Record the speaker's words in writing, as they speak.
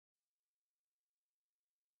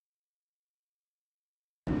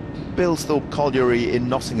Bilsthorpe Colliery in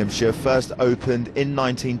Nottinghamshire first opened in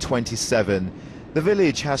 1927. The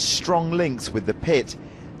village has strong links with the pit.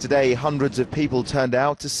 Today, hundreds of people turned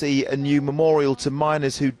out to see a new memorial to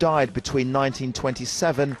miners who died between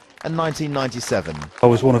 1927 and 1997. I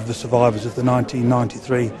was one of the survivors of the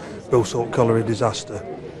 1993 Bilsthorpe Colliery disaster.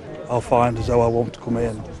 I'll find as though I want to come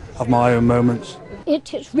in and have my own moments.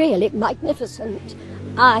 It is really magnificent.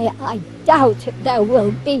 I doubt if there will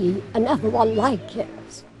be another one like it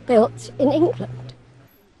built in England.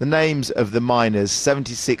 The names of the miners,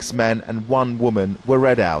 76 men and 1 woman, were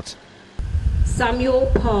read out.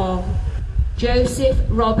 Samuel Parr, Joseph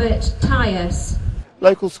Robert Tyus.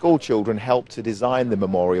 Local school children helped to design the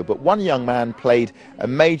memorial, but one young man played a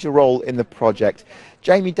major role in the project.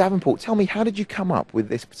 Jamie Davenport, tell me, how did you come up with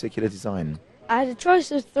this particular design? I had a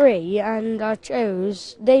choice of 3 and I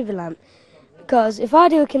chose Davy Lamp, because if I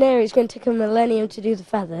do a canary it's going to take a millennium to do the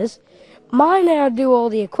feathers. Mine I'll do all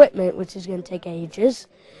the equipment, which is going to take ages,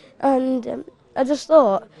 and I just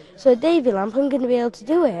thought, so Davy Lamp, I'm going to be able to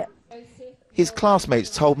do it. His classmates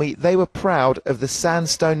told me they were proud of the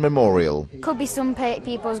sandstone memorial. Could be some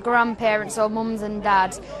people's grandparents or mums and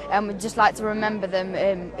dads, and we'd just like to remember them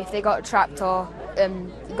if they got trapped or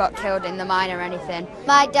got killed in the mine or anything.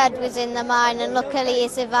 My dad was in the mine and luckily he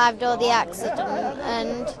survived all the accident,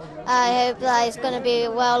 and I hope that he's going to be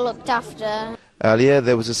well looked after. Earlier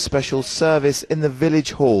there was a special service in the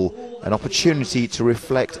village hall, an opportunity to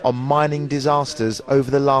reflect on mining disasters over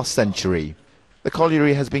the last century. The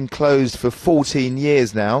colliery has been closed for 14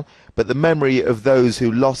 years now, but the memory of those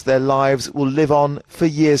who lost their lives will live on for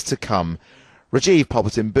years to come. Rajiv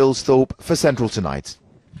Popperton, Bilsthorpe for Central Tonight.